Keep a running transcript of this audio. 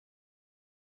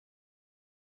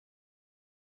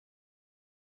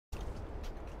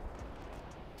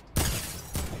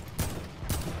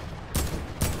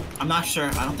I'm not sure.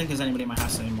 I don't think there's anybody in my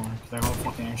house anymore. They're all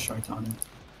fucking airstrikes on it.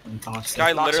 This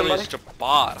guy literally is just a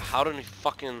bot. How did he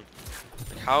fucking...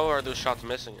 Like, how are those shots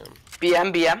missing him?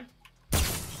 BM.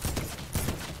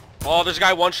 Oh, there's a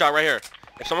guy one shot right here.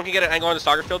 If someone can get an angle on the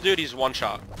soccer field, dude, he's one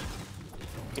shot.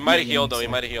 He might have healed though. He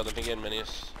might have healed if he getting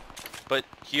minis. But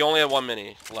he only had one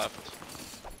mini left.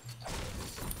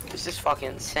 This is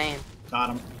fucking insane. Got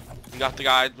him. You got the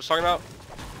guy I was talking about?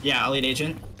 Yeah, elite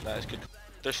agent. Nice, good.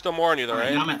 There's still more on you though,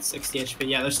 right? I'm at 60 HP.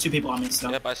 Yeah, there's 2 people on me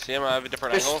still. Yep, I see him. I have a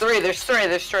different There's angle. There's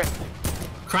three.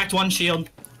 Cracked 1 shield.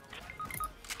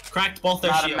 Cracked both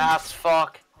their Not shields. a math,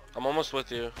 fuck. I'm almost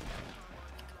with you.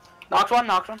 Knocked one.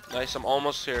 Nice, I'm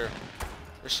almost here.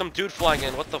 There's some dude flying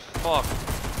in. What the fuck?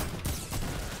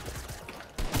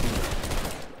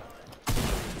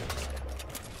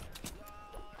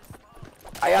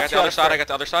 I got the other side. I got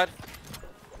the other side.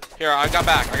 Here, I got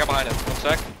back. I got behind him. 1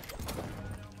 sec.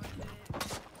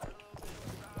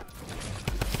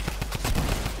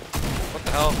 What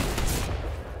the hell?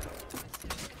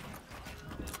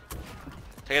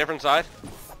 Take a different side.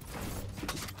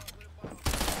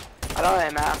 I don't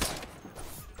have math.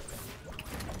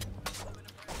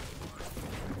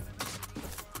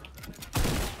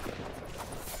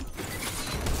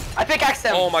 I pickaxed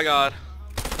him. Oh my god.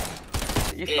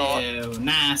 You saw it. Ew,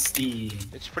 nasty.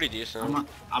 It's pretty decent.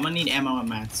 I'm gonna need ammo and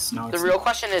mats. No, The real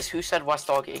question is who said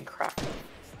Westall getting cracked?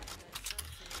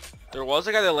 There was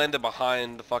a guy that landed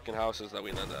behind the fucking houses that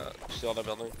we landed at. You see all that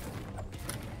building?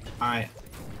 Alright.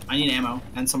 I need ammo.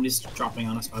 And somebody's dropping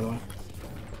on us, by the way.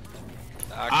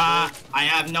 Actually, I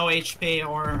have no HP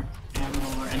or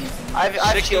ammo or anything. I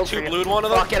have shield for 62 you. blued one of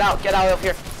them. Fuck, get out up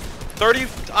here. 30.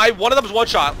 One of them was one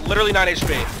shot. Literally 9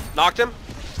 HP. Knocked him.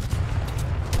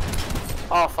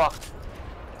 Oh fuck.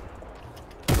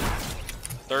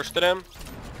 Thirsted him.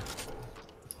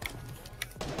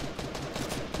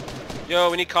 Yo,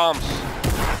 we need comms.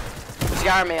 This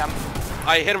guy on me,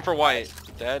 I hit him for white.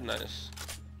 Dead, nice.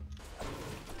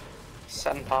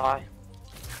 Senpai.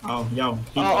 Oh, yo.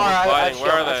 Oh, alright, I have Fighting.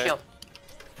 Where are shield, I have they? shield.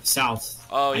 South.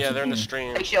 Oh I yeah, keep they're in the hearing.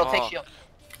 stream. Take shield, Oh, take shield.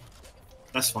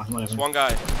 That's fine, whatever. There's one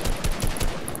guy.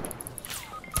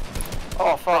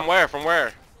 Oh fuck. From where? From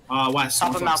where? West.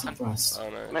 Top of northwest, mountain. northwest. Oh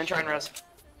I'm nice. gonna try and res.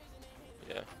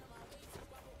 Yeah.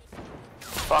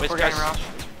 Fuck, Wait, we're guys- getting rushed.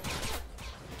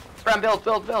 Bram,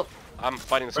 build. I'm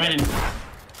fighting this guy. Brandon.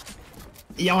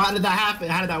 Yo, how did that happen?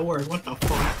 How did that work? What the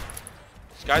fuck?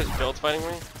 This guy's build fighting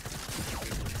me.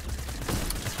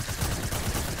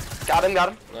 Got him.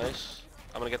 Nice.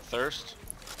 I'm gonna get thirst.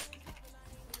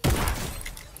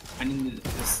 I need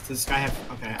this guy have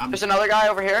okay, I'm There's another guy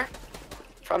over here.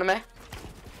 In front of me.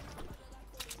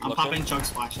 I'm popping chug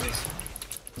splashes.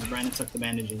 'Cause Brandon took the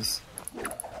bandages.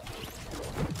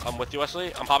 I'm with you,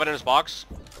 Wesley. I'm popping in his box.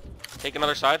 Take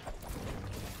another side.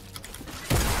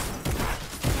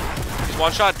 He's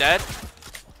one shot dead.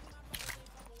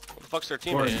 What the fuck's their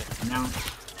Forward. teammate?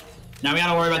 Now we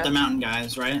gotta worry about the mountain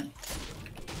guys, right?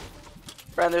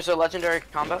 Bram, there's a legendary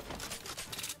combat.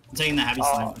 I'm taking the heavy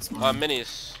snipe. That's mine.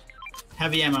 Minis.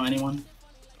 Heavy ammo, anyone?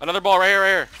 Another ball right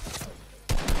here,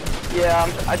 Yeah,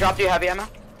 I dropped you heavy ammo.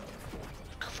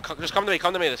 Just come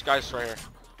to me, this guy's right here.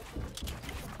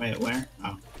 Wait, where?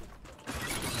 Oh.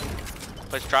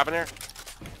 Place a trap in here.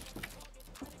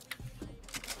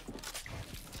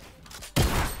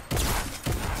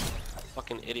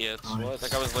 Fucking idiots. Nice. What?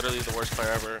 That guy was literally the worst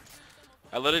player ever.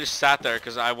 I literally just sat there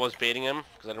because I was baiting him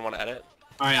because I didn't want to edit.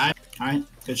 Alright,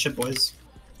 good shit, boys.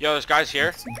 Yo, this guy's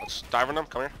here. Let's dive on him.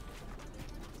 Come here.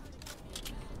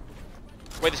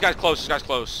 Wait, this guy's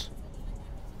close.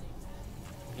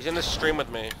 He's in this stream with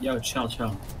me. Yo, chill.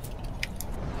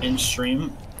 In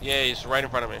stream, Yeah, he's right in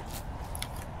front of me.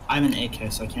 I'm an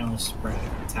AK, so I can't really spread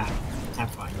tap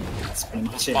fire. That's pretty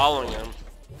much it. Following him.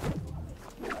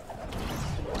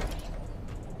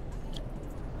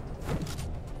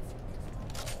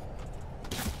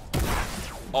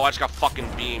 Oh, I just got fucking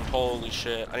beamed. Holy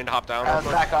shit. I need to hop down. real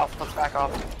quick. Let's back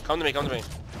off. Come to me.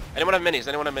 Anyone have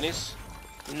minis?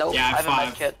 Nope, Yeah, I I have a have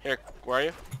med kit. Here, where are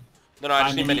you? No, I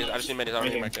just need minis. minis. I don't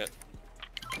Right need my here. kit.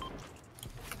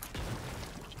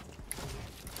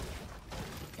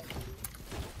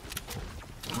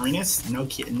 Arenas? No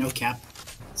cap.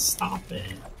 Stop it.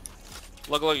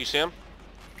 Look, you see him?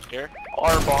 Here.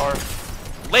 R-bar.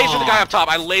 Laser the Aw. guy up top.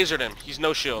 I lasered him. He's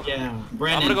no shield. Yeah,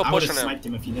 Brandon, I'm gonna go I push would've on him. sniped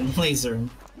him if you didn't laser him.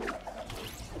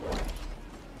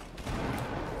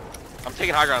 I'm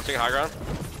taking high ground.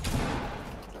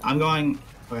 I'm going.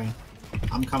 Okay.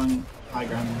 I'm coming high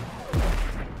ground.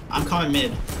 I'm coming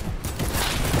mid.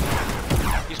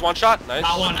 He's one shot. Nice.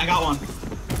 I got one.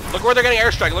 Look where they're getting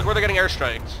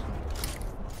airstriked.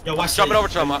 Yo, West, Jumping jumping over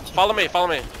to him. Follow me.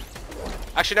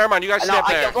 Actually, never mind. You guys stay up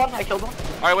there. I killed one.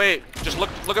 All right, wait. Just look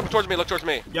up towards me. Look towards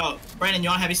me. Yo, Brandon, you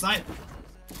want heavy snipe?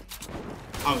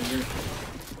 Oh,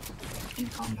 you're in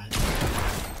combat.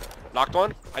 Knocked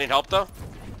one. I need help though.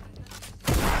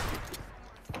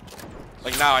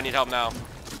 Like now, I need help now.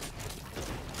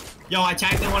 Yo, I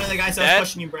tagged in one of the guys that Dead. was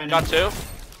pushing you, Brandon. Got two.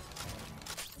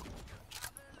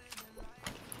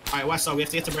 Alright, Westo, we have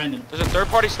to get to Brandon. There's a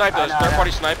third-party snipe. There's a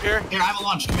third-party snipe here. Here, I have a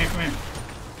launch. Come here, come here.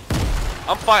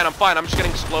 I'm fine. I'm fine. I'm just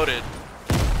getting exploded.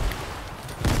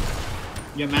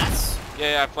 You have mats? Yeah,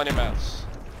 I have plenty of mats.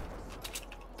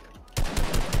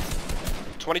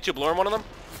 22 blue on one of them.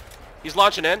 He's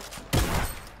launching in.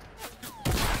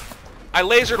 I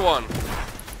lasered one.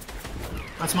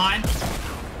 That's mine.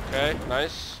 Okay,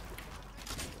 nice.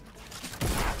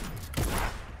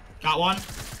 Got one.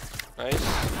 Nice.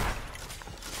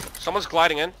 Someone's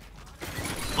gliding in.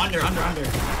 Under.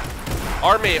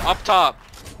 Army, up top.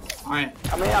 Alright,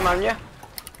 I'm on you.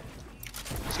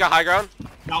 He's got high ground.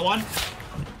 got one.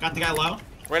 Got the guy low.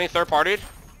 We're getting third-partied.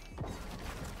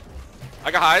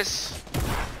 I got highs.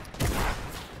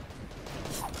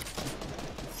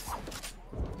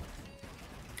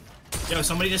 Yo,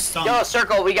 somebody just stunned. Yo,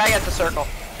 circle. We gotta get the circle.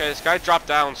 Okay, this guy dropped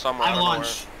down somewhere. I I don't know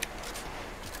launch. where.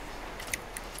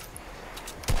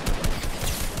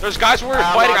 There's guys we were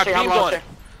fighting. I beamed one.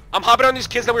 I'm hopping on these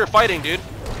kids that we were fighting, dude.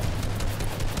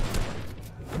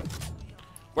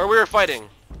 Where we were fighting.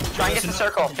 Try and get the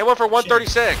circle. Hit one for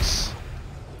 136.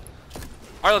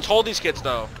 Alright, let's hold these kids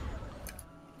though.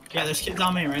 Yeah, there's kids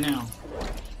on me right now.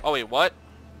 Oh wait, what?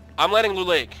 I'm landing Blue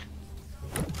Lake.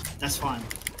 That's fine.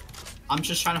 I'm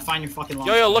just trying to find your fucking launch.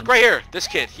 Yo, look right here. This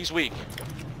kid, he's weak.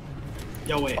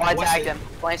 Yo, wait. Oh, I what's tagged it? him.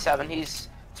 27. He's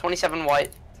 27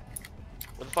 white.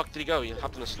 Where the fuck did he go? He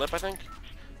hopped in the slip, I think?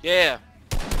 Yeah.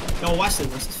 Yo, Wesley,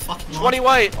 what's this fucking launch? 20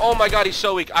 white. Oh my god, he's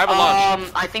so weak. I have a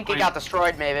launch. I think he got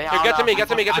destroyed, maybe. Here, get to me, get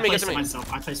to me, get I to me, get placed to me.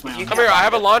 myself. I placed my own. Come here, I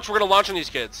have a launch. We're gonna launch on these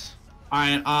kids.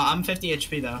 Alright, I'm 50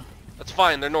 HP though. That's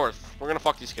fine, they're north. We're gonna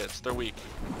fuck these kids. They're weak.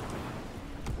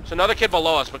 There's another kid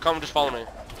below us, but come just follow me.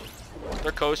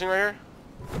 They're coasting right here.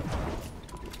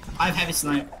 I have heavy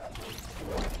snipe.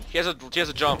 He has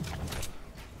a jump.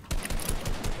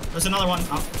 There's another one.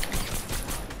 Oh,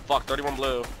 Fuck, 31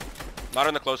 blue. Not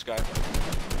in the close guy. does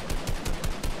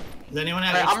anyone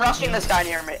have? Alright, I'm HP? rushing this guy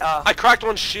near me. I cracked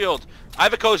one shield. I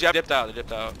have a cozy. I dipped out. They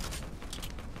dipped out.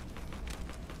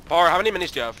 Bar, how many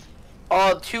minis do you have?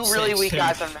 Oh, two really Six, weak two.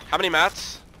 guys on me. How many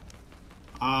mats?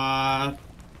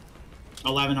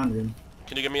 1100.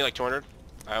 Can you give me like 200?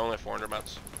 I only have 400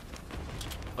 mats.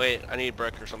 Wait, I need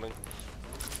brick or something.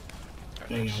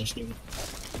 There you go. Just give it.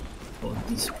 Well,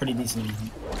 it's pretty decent.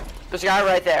 There's a guy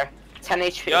right there. 10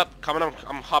 HP. Yep, coming on.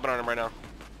 I'm hopping on him right now.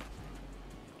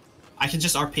 I can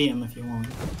just RP him if you want.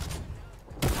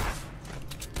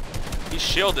 He's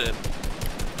shielded.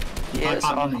 He is.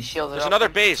 popped Oh, in. he's shielded There's up. another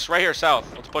base right here south.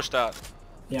 Let's push that.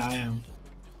 Yeah, I am.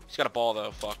 He's got a ball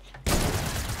though. Fuck.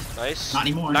 Nice. Not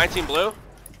anymore. 19 blue.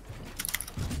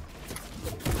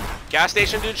 Gas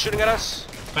station dude shooting at us.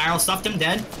 Barrel stuffed him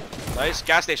dead. Nice.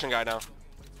 Gas station guy now.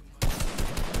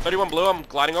 31 blue. I'm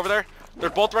gliding over there. They're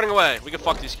both running away. We can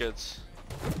fuck these kids.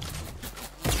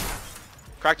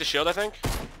 Cracked his shield, I think.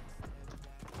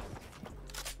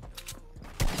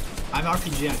 I have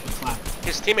RPG. I can clap.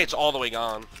 His teammate's all the way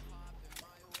gone.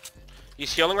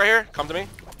 He's healing right here. Come to me.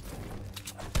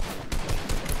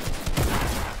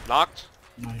 Knocked.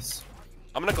 Nice.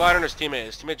 I'm gonna glider on his teammate.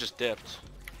 His teammate just dipped.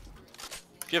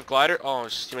 If you have glider, oh,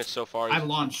 his teammate's so far. I have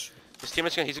launch. His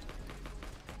teammate's gonna. He's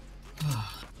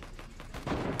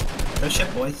Good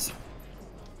shit, boys.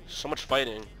 so much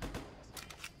fighting.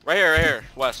 Right here,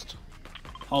 west.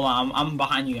 Hold on, I'm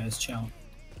behind you guys. Chill.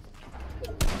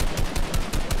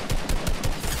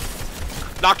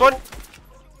 Knocked one.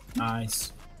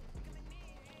 Nice.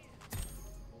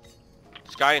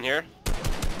 This guy in here.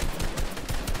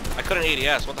 I couldn't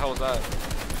ADS. What the hell was that?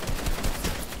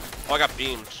 Oh, I got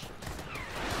beamed.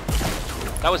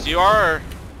 That was you, or?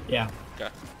 Yeah. Okay.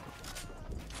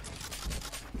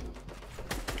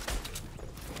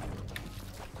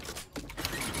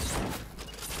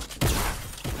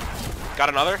 Got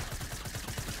another.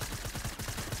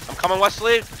 I'm coming,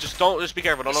 Wesley. Just be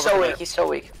careful. Don't He's so overcommit. weak. He's so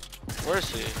weak. Where is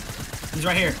he? He's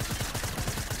right here.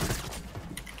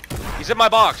 He's in my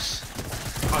box.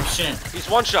 Oh shit. He's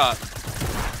one shot.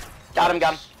 Got him,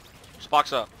 got him. Just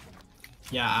box up.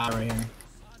 Yeah, right here.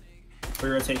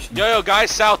 Free rotation. Yo,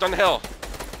 guys, south on the hill.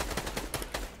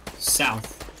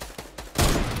 South.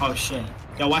 Oh shit.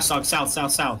 Yo, West Dog, south.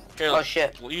 Here, Oh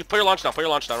shit. you put your launch down. Put your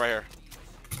launch down right here.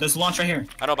 There's a launch right here.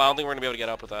 I know, but I don't think we're gonna be able to get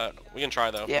up with that. We can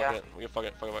try though. Yeah. Fuck it. We can fuck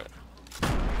it.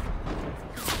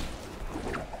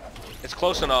 It's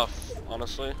close enough.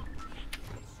 honestly.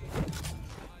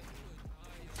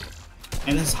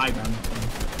 And this is high ground.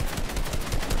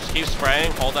 Just keep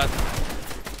spraying, hold that.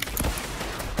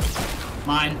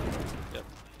 Mine. Yep.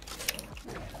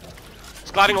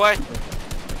 It's gliding away.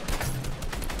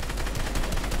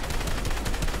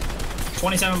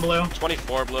 27 blue.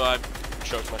 24 blue, I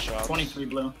choked my shot. 23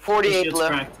 blue. 48 This shield's blue.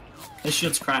 cracked. This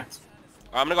shield's cracked.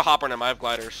 I'm gonna go hopper on him, I have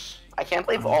gliders. I can't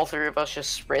believe all three of us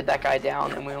just sprayed that guy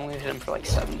down and we only hit him for like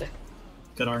 70.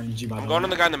 Good RNG by the I'm way. going to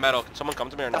the guy in the metal. Can someone come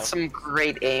to me or no? That's some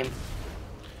great aim.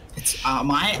 It's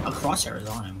my crosshair is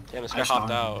on him. Damn, this I guy shot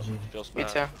hopped out. RNG. Feels Me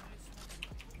bad. too.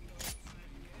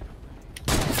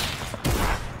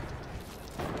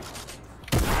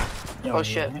 Yo, Oh,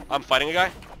 shit. yeah. I'm fighting a guy.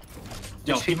 Yo,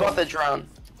 There's people at the drone.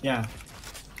 Yeah.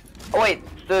 Oh wait,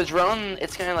 the drone,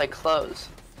 it's gonna like close.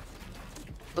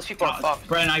 Those people are fucked.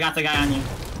 Brennan, I got the guy on you.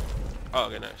 Oh,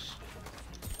 okay, nice.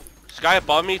 This guy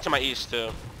above me to my east too.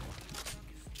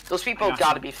 Those people I got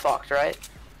gotta you. be fucked, right?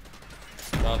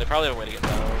 No, they probably have a way to get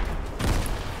down.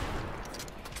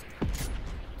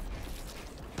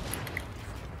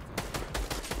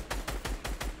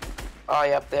 Oh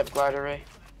yep, they have glider ray.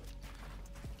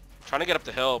 Trying to get up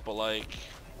the hill, but like.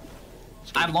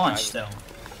 it's gonna I be launched private.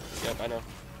 still. Yep, I know.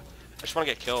 I just want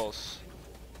to get kills.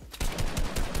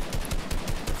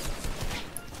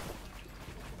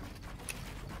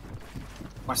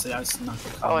 Watch that. That's not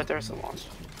good. Oh wait, there's a launch.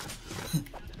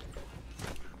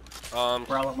 Can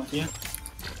We're all with you.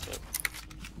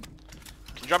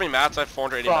 you drop me mats? I have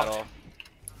 480 Fuck. metal.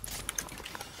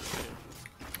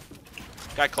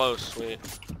 Guy close, sweet.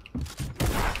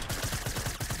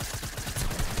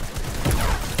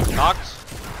 Knocked.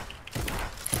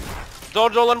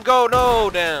 Don't let him go, no,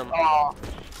 damn. Oh,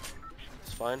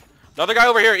 It's fine. Another guy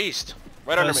over here, east.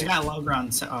 Right under There's me. a guy low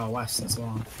ground west as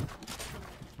well.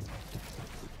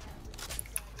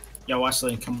 Yo,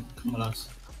 Wesley, come with us.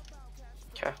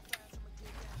 okay.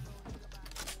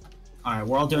 Alright,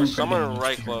 we're all doing There's pretty someone good.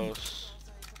 right close.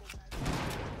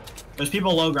 There's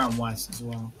people low ground west as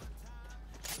well.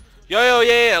 Yo,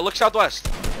 yeah, look southwest.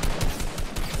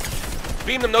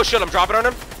 Beam them, no shield, I'm dropping on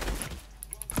him.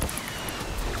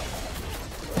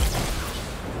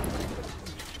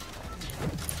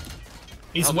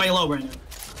 He's How's way low right now.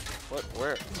 What,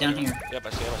 where? Down here. Yep, I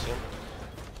see him.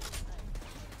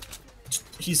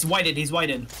 He's whited, he's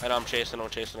whited. I know, I'm chasing him.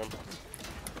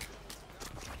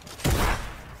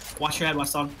 Watch your head,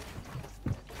 West Dog.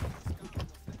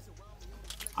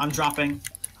 I'm dropping.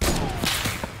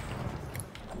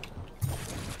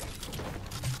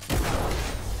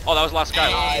 Oh, that was the last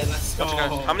guy. Hey, let's Bunch of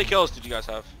go. guys. How many kills did you guys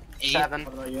have? 8. 7.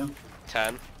 What about you?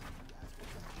 10.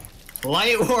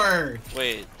 Light work!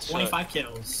 Wait. So 25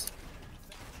 kills.